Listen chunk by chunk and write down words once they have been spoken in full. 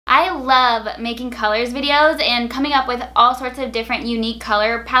I love making colors videos and coming up with all sorts of different unique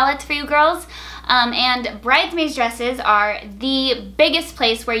color palettes for you girls. And bridesmaids dresses are the biggest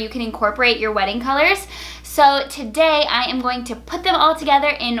place where you can incorporate your wedding colors. So today I am going to put them all together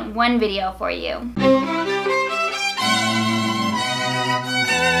in one video for you.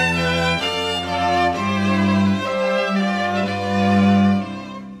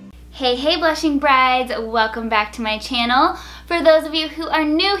 Hey blushing brides, welcome back to my channel. For those of you who are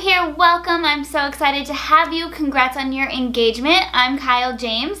new here, welcome. I'm so excited to have you. Congrats on your engagement. I'm Kyle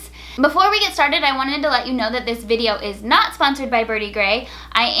James. Before we get started, I wanted to let you know that this video is not sponsored by Birdy Gray.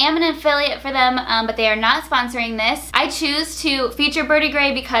 I am an affiliate for them, but they are not sponsoring this. I choose to feature Birdy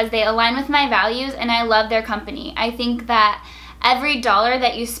Gray because they align with my values and I love their company. I think that every dollar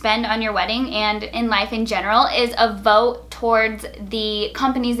that you spend on your wedding and in life in general is a vote towards the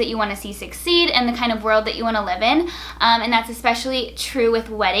companies that you want to see succeed and the kind of world that you want to live in. And that's especially true with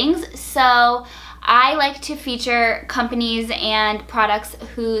weddings. So I like to feature companies and products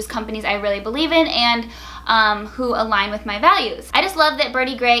whose companies I really believe in and who align with my values. I just love that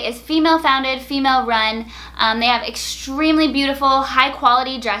Birdy Gray is female founded, female run. They have extremely beautiful, high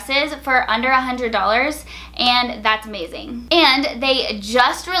quality dresses for under $100, and that's amazing. And they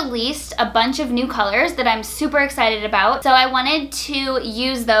just released a bunch of new colors that I'm super excited about. So I wanted to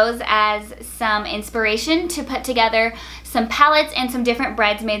use those as some inspiration to put together some palettes and some different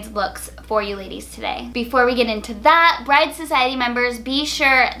bridesmaids looks for you ladies today. Before we get into that, Bride Society members, be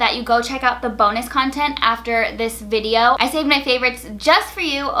sure that you go check out the bonus content after this video. I saved my favorites just for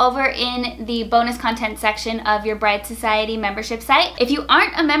you over in the bonus content section of your Bride Society membership site. If you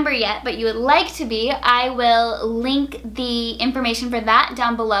aren't a member yet, but you would like to be, I will link the information for that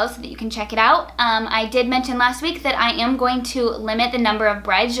down below so that you can check it out. I did mention last week that I am going to limit the number of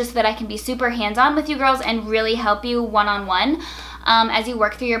brides just so that I can be super hands-on with you girls and really help you one-on-one as you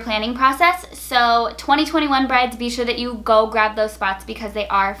work through your planning process. So 2021 brides, be sure that you go grab those spots because they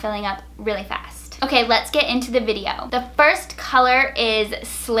are filling up really fast. Okay, let's get into the video. The first color is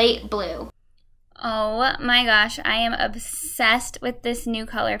slate blue. Oh my gosh, I am obsessed with this new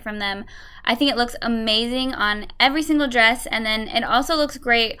color from them. I think it looks amazing on every single dress, and then it also looks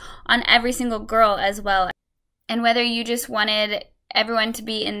great on every single girl as well. And whether you just wanted everyone to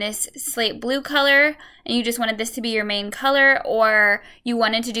be in this slate blue color and you just wanted this to be your main color, or you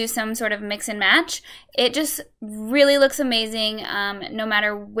wanted to do some sort of mix and match, it just really looks amazing no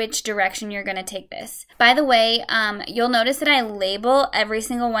matter which direction you're going to take this. By the way, you'll notice that I label every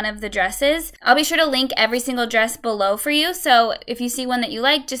single one of the dresses. I'll be sure to link every single dress below for you, so if you see one that you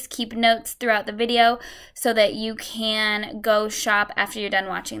like, just keep notes throughout the video so that you can go shop after you're done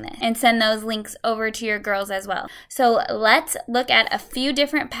watching this and send those links over to your girls as well. So let's look at a few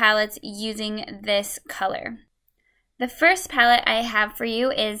different palettes using this color. The first palette I have for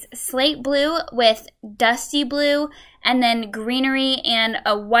you is slate blue with dusty blue and then greenery and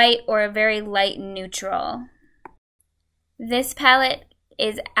a white or a very light neutral. This palette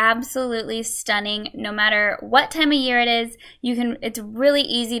is absolutely stunning. No matter what time of year it is, it's really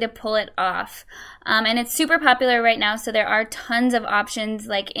easy to pull it off. And it's super popular right now, so there are tons of options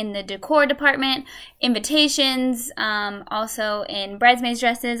like in the decor department, invitations, also in bridesmaids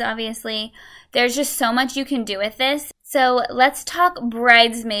dresses, obviously. There's just so much you can do with this. So let's talk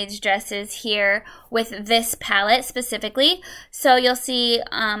bridesmaids dresses here with this palette specifically. So you'll see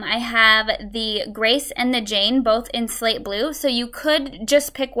I have the Grace and the Jane both in slate blue. So you could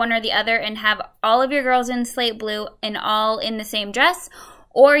just pick one or the other and have all of your girls in slate blue and all in the same dress.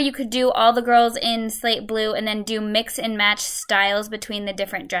 Or you could do all the girls in slate blue and then do mix and match styles between the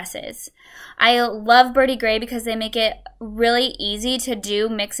different dresses. I love Birdy Gray because they make it really easy to do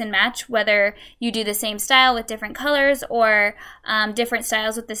mix and match, whether you do the same style with different colors or different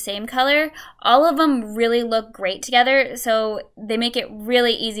styles with the same color. All of them really look great together, so they make it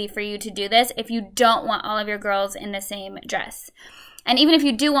really easy for you to do this if you don't want all of your girls in the same dress. And even if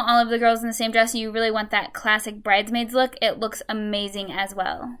you do want all of the girls in the same dress, you really want that classic bridesmaids look, it looks amazing as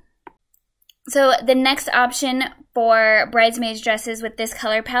well. So the next option for bridesmaids dresses with this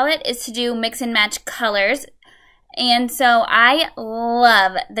color palette is to do mix and match colors. And so I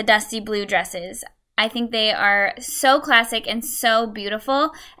love the dusty blue dresses. I think they are so classic and so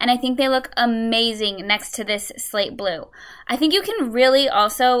beautiful, and I think they look amazing next to this slate blue. I think you can really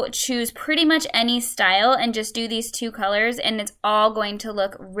also choose pretty much any style and just do these two colors, and it's all going to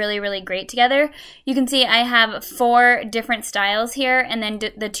look really, really great together. You can see I have 4 different styles here and then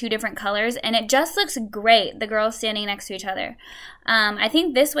the 2 different colors, and it just looks great, the girls standing next to each other. I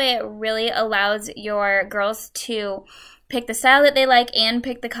think this way it really allows your girls to pick the style that they like and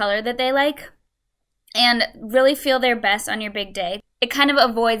pick the color that they like, and really feel their best on your big day. it kind of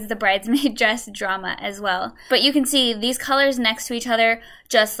avoids the bridesmaid dress drama as well. But you can see these colors next to each other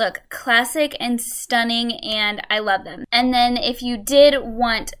just look classic and stunning, and I love them. And then if you did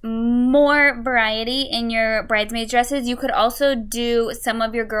want more variety in your bridesmaid dresses, you could also do some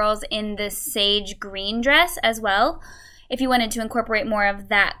of your girls in this sage green dress as well, if you wanted to incorporate more of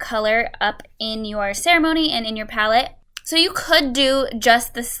that color up in your ceremony and in your palette. So you could do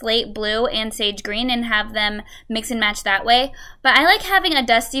just the slate blue and sage green and have them mix and match that way. But I like having a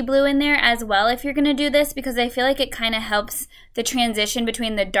dusty blue in there as well if you're going to do this, because I feel like it kind of helps the transition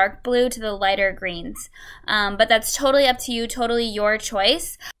between the dark blue to the lighter greens. But that's totally up to you, totally your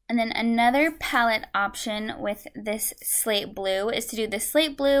choice. And then another palette option with this slate blue is to do the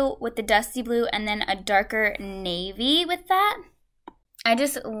slate blue with the dusty blue and then a darker navy with that. I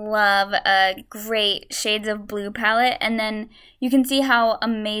just love a great shades of blue palette, and then you can see how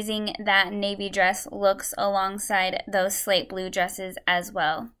amazing that navy dress looks alongside those slate blue dresses as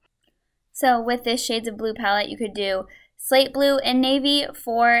well. So with this shades of blue palette, you could do slate blue and navy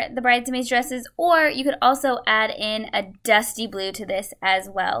for the bridesmaids dresses, or you could also add in a dusty blue to this as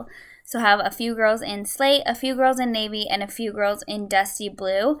well. So have a few girls in slate, a few girls in navy, and a few girls in dusty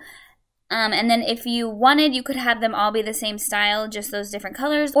blue. And then if you wanted, you could have them all be the same style, just those different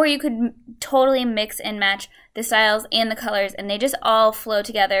colors, or you could totally mix and match the styles and the colors, and they just all flow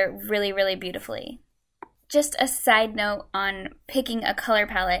together really, really beautifully. Just a side note on picking a color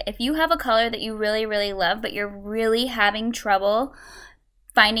palette. If you have a color that you really, really love, but you're really having trouble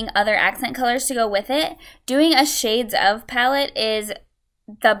finding other accent colors to go with it, doing a shades of palette is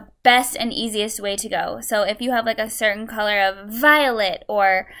the best and easiest way to go. So if you have like a certain color of violet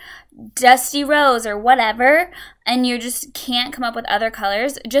or dusty rose or whatever, and you just can't come up with other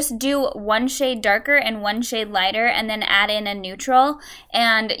colors, just do one shade darker and one shade lighter and then add in a neutral,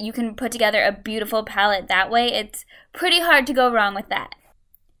 and you can put together a beautiful palette that way. It's pretty hard to go wrong with that.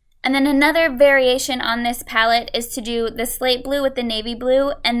 And then another variation on this palette is to do the slate blue with the navy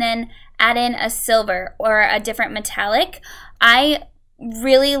blue and then add in a silver or a different metallic. I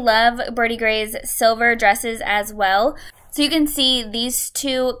really love Birdy Gray's silver dresses as well. So you can see these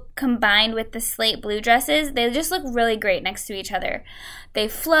two combined with the slate blue dresses, they just look really great next to each other. They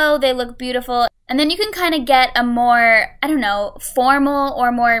flow, they look beautiful, and then you can kind of get a more, I don't know, formal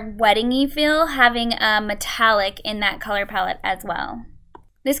or more wedding-y feel having a metallic in that color palette as well.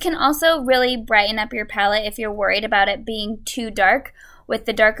 This can also really brighten up your palette if you're worried about it being too dark. With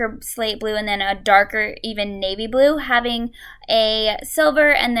the darker slate blue and then a darker even navy blue, having a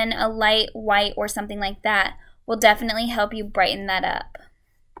silver and then a light white or something like that will definitely help you brighten that up.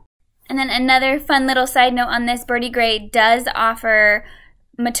 And then another fun little side note on this, Birdy Gray does offer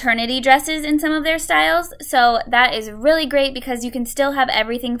maternity dresses in some of their styles, so that is really great because you can still have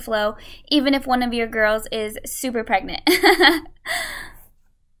everything flow even if one of your girls is super pregnant.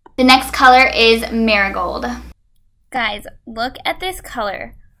 The next color is Marigold. Guys, look at this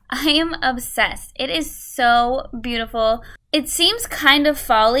color. I am obsessed. It is so beautiful. It seems kind of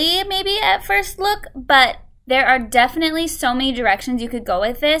fall-y maybe at first look, but there are definitely so many directions you could go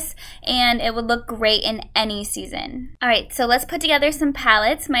with this, and it would look great in any season. Alright, so let's put together some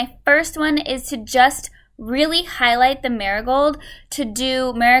palettes. My first one is to just really highlight the marigold, to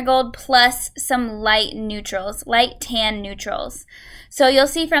do marigold plus some light neutrals, light tan neutrals. So you'll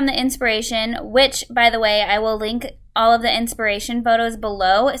see from the inspiration, which, by the way, I will link all of the inspiration photos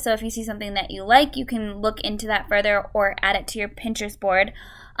below, so if you see something that you like, you can look into that further or add it to your Pinterest board.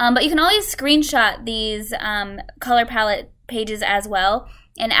 But you can always screenshot these color palette pages as well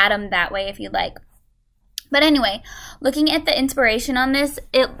and add them that way if you'd like. But anyway, looking at the inspiration on this,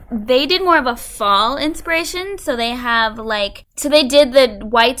 they did more of a fall inspiration, so they have they did the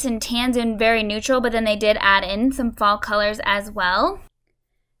whites and tans in very neutral, but then they did add in some fall colors as well.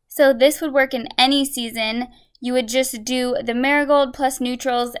 So this would work in any season. You would just do the marigold plus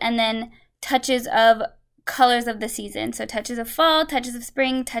neutrals and then touches of colors of the season. So touches of fall, touches of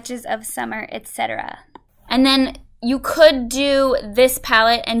spring, touches of summer, etc. And then you could do this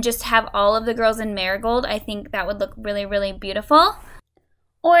palette and just have all of the girls in marigold. I think that would look really, really beautiful.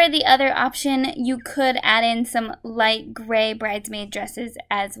 Or the other option, you could add in some light gray bridesmaid dresses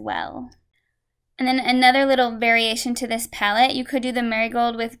as well. And then another little variation to this palette, you could do the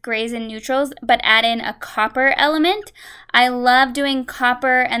marigold with grays and neutrals, but add in a copper element. I love doing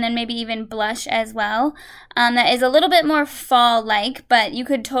copper and then maybe even blush as well. That is a little bit more fall-like, but you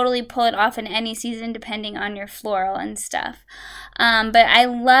could totally pull it off in any season depending on your floral and stuff. But I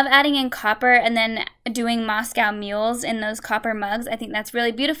love adding in copper and then doing Moscow mules in those copper mugs. I think that's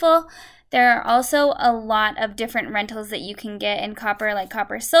really beautiful. There are also a lot of different rentals that you can get in copper, like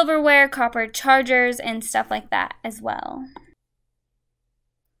copper silverware, copper chargers, and stuff like that as well.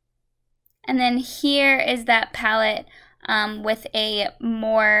 And then here is that palette with a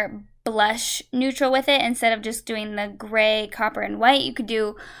more blush neutral with it. Instead of just doing the gray, copper, and white, you could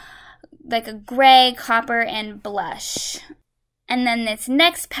do like a gray, copper, and blush. And then this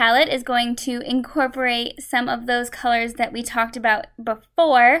next palette is going to incorporate some of those colors that we talked about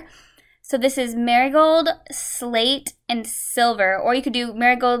before. So this is marigold, slate, and silver, or you could do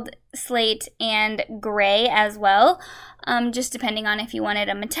marigold, slate, and gray as well, just depending on if you wanted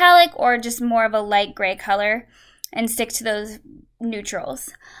a metallic or just more of a light gray color, and stick to those neutrals.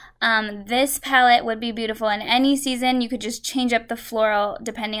 This palette would be beautiful in any season. You could just change up the floral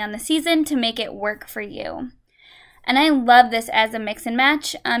depending on the season to make it work for you. And I love this as a mix and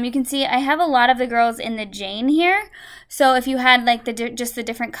match. You can see I have a lot of the girls in the Jane here. So if you had like just the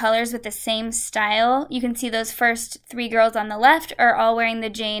different colors with the same style, you can see those first 3 girls on the left are all wearing the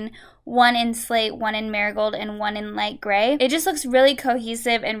Jane, one in slate, one in marigold, and one in light gray. It just looks really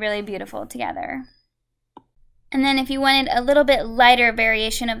cohesive and really beautiful together. And then if you wanted a little bit lighter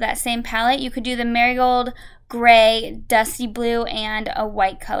variation of that same palette, you could do the marigold, gray, dusty blue, and a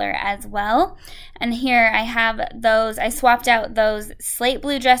white color as well. And here I have those, I swapped out those slate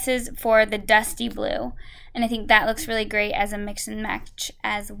blue dresses for the dusty blue. And I think that looks really great as a mix and match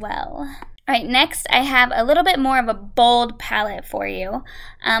as well. Alright, next I have a little bit more of a bold palette for you.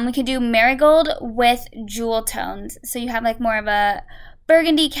 We could do marigold with jewel tones. So you have like more of a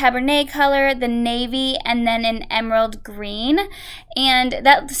burgundy cabernet color, the navy, and then an emerald green. And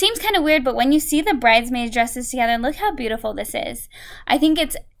that seems kind of weird, but when you see the bridesmaid dresses together, look how beautiful this is. I think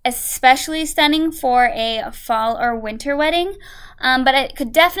it's especially stunning for a fall or winter wedding, but it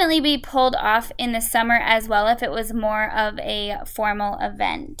could definitely be pulled off in the summer as well if it was more of a formal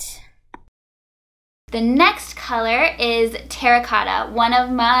event. The next color is terracotta, one of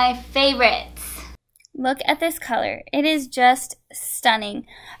my favorites. Look at this color. It is just stunning.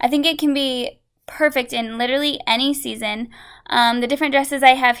 I think it can be perfect in literally any season. The different dresses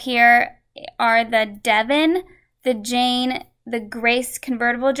I have here are the Devon, the Jane, the Grace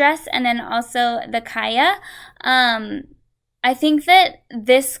convertible dress, and then also the Kaya. I think that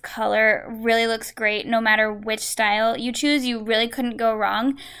this color really looks great no matter which style you choose. You really couldn't go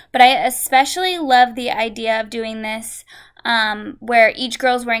wrong. But I especially love the idea of doing this where each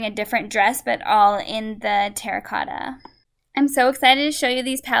girl's wearing a different dress, but all in the terracotta. I'm so excited to show you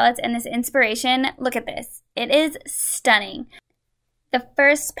these palettes and this inspiration. Look at this. It is stunning. The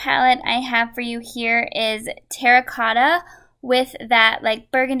first palette I have for you here is terracotta with that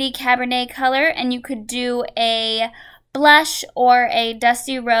like burgundy cabernet color, and you could do a blush or a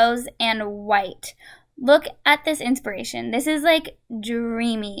dusty rose and white. Look at this inspiration. This is like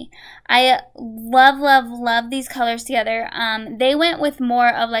dreamy. I love, love, love these colors together. They went with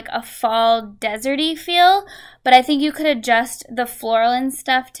more of like a fall deserty feel, but I think you could adjust the floral and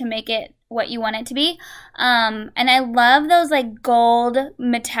stuff to make it what you want it to be. And I love those like gold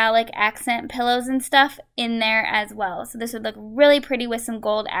metallic accent pillows and stuff in there as well. So this would look really pretty with some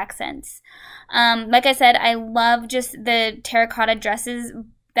gold accents. Like I said, I love just the terracotta dresses,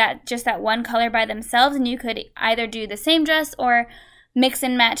 just that one color by themselves, and you could either do the same dress or mix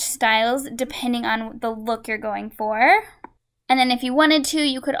and match styles depending on the look you're going for. And then if you wanted to,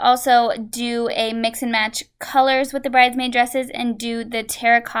 you could also do a mix and match colors with the bridesmaid dresses and do the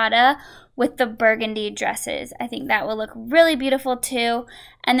terracotta with the burgundy dresses. I think that will look really beautiful too.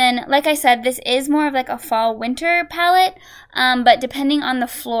 And then, like I said, this is more of like a fall-winter palette, but depending on the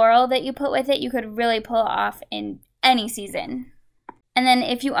floral that you put with it, you could really pull it off in any season. And then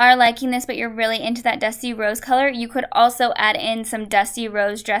if you are liking this but you're really into that dusty rose color, you could also add in some dusty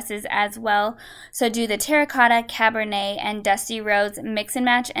rose dresses as well. So do the terracotta, cabernet, and dusty rose mix and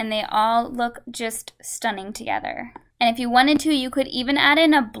match, and they all look just stunning together. And if you wanted to, you could even add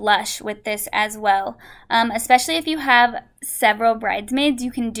in a blush with this as well. Especially if you have several bridesmaids,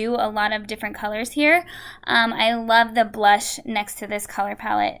 you can do a lot of different colors here. I love the blush next to this color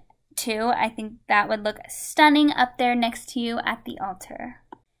palette too. I think that would look stunning up there next to you at the altar.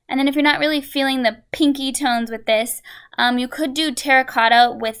 And then if you're not really feeling the pinky tones with this, you could do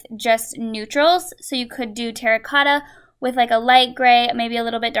terracotta with just neutrals. So you could do terracotta with like a light gray, maybe a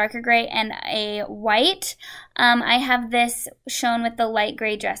little bit darker gray, and a white. I have this shown with the light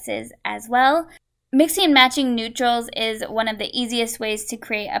gray dresses as well. Mixing and matching neutrals is one of the easiest ways to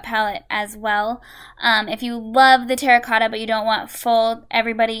create a palette as well. If you love the terracotta but you don't want full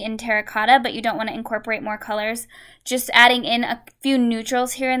everybody in terracotta but you don't want to incorporate more colors, just adding in a few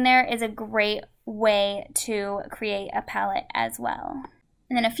neutrals here and there is a great way to create a palette as well.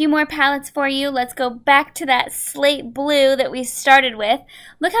 And then a few more palettes for you. Let's go back to that slate blue that we started with.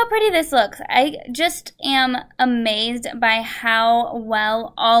 Look how pretty this looks. I just am amazed by how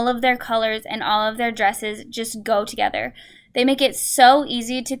well all of their colors and all of their dresses just go together. They make it so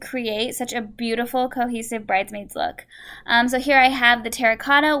easy to create such a beautiful, cohesive bridesmaids look. So here I have the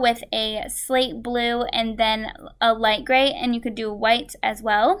terracotta with a slate blue and then a light gray, and you could do white as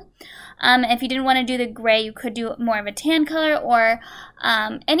well. If you didn't want to do the gray, you could do more of a tan color, or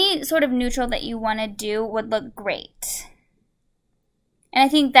any sort of neutral that you want to do would look great. And I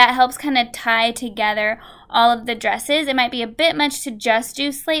think that helps kind of tie together all of the dresses. It might be a bit much to just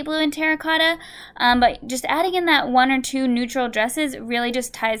do slate blue and terracotta, but just adding in that one or two neutral dresses really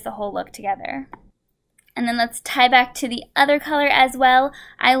just ties the whole look together. And then let's tie back to the other color as well.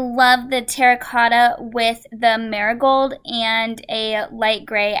 I love the terracotta with the marigold and a light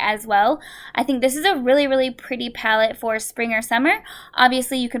gray as well. I think this is a really, really pretty palette for spring or summer.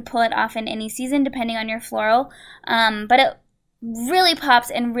 Obviously, you could pull it off in any season depending on your floral, but it really pops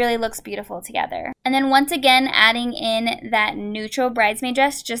and really looks beautiful together. And then once again, adding in that neutral bridesmaid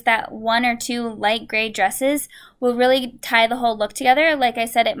dress, just that one or two light gray dresses will really tie the whole look together. Like I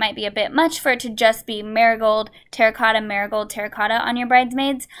said, it might be a bit much for it to just be marigold, terracotta on your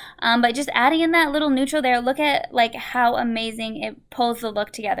bridesmaids, but just adding in that little neutral there, look at like how amazing it pulls the look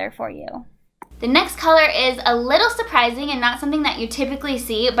together for you. The next color is a little surprising and not something that you typically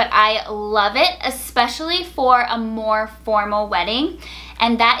see, but I love it, especially for a more formal wedding,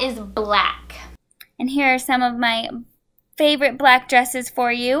 and that is black. And here are some of my favorite black dresses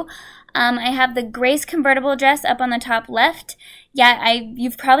for you. I have the Grace convertible dress up on the top left. Yeah,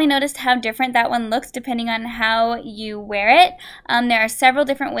 you've probably noticed how different that one looks depending on how you wear it. There are several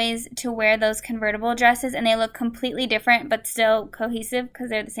different ways to wear those convertible dresses, and they look completely different but still cohesive because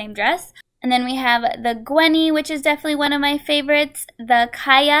they're the same dress. And then we have the Gwenny, which is definitely one of my favorites, the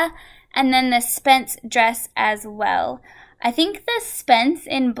Kaya, and then the Spence dress as well. I think the Spence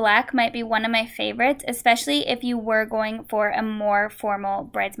in black might be one of my favorites, especially if you were going for a more formal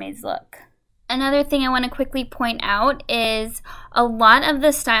bridesmaid's look. Another thing I want to quickly point out is a lot of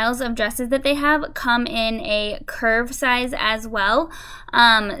the styles of dresses that they have come in a curve size as well.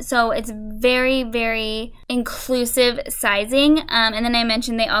 So it's very, very inclusive sizing. And then I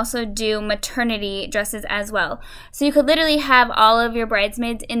mentioned they also do maternity dresses as well. So you could literally have all of your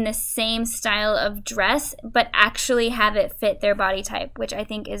bridesmaids in the same style of dress, but actually have it fit their body type, which I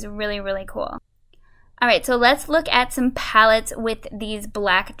think is really, really cool. Alright, so let's look at some palettes with these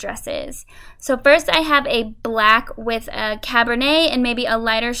black dresses. So first I have a black with a cabernet and maybe a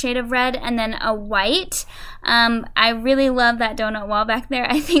lighter shade of red and then a white. I really love that donut wall back there.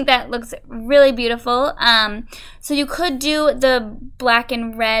 I think that looks really beautiful. So you could do the black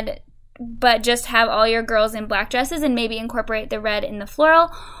and red, but just have all your girls in black dresses and maybe incorporate the red in the floral.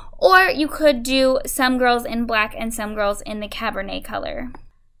 Or you could do some girls in black and some girls in the cabernet color.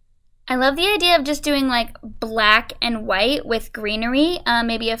 I love the idea of just doing like black and white with greenery,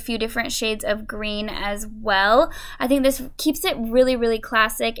 maybe a few different shades of green as well. I think this keeps it really, really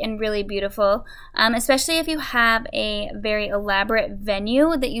classic and really beautiful, especially if you have a very elaborate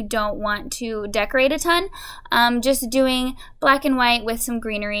venue that you don't want to decorate a ton. Just doing black and white with some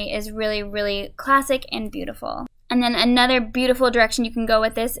greenery is really, really classic and beautiful. And then another beautiful direction you can go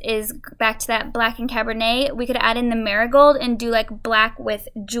with this is back to that black and cabernet. We could add in the marigold and do like black with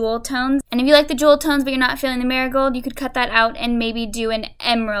jewel tones. And if you like the jewel tones but you're not feeling the marigold, you could cut that out and maybe do an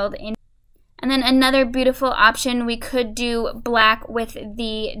emerald in. And then another beautiful option, we could do black with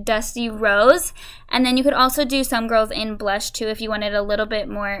the dusty rose. And then you could also do some girls in blush too if you wanted a little bit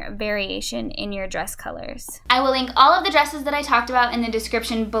more variation in your dress colors. I will link all of the dresses that I talked about in the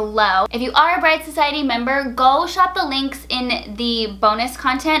description below. If you are a Bride Society member, go shop the links in the bonus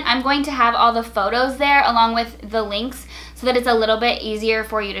content. I'm going to have all the photos there along with the links, so that it's a little bit easier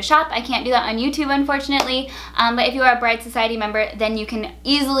for you to shop. I can't do that on YouTube, unfortunately, but if you are a Bride Society member, then you can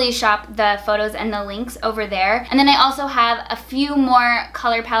easily shop the photos and the links over there. And then I also have a few more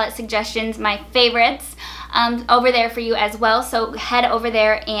color palette suggestions, my favorites, over there for you as well, so head over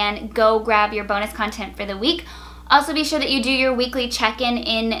there and go grab your bonus content for the week. Also be sure that you do your weekly check-in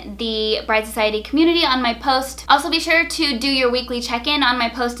in the Bride Society community on my post. Also be sure to do your weekly check-in on my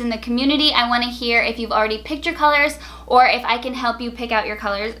post in the community. I want to hear if you've already picked your colors or if I can help you pick out your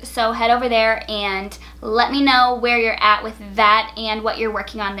colors. So head over there and let me know where you're at with that and what you're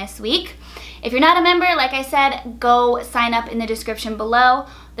working on this week. If you're not a member, like I said, go sign up in the description below.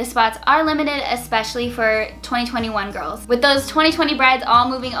 The spots are limited, especially for 2021 girls. With those 2020 brides all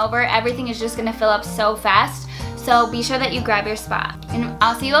moving over, everything is just gonna fill up so fast. So be sure that you grab your spot. And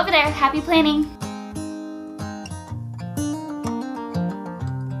I'll see you over there. Happy planning!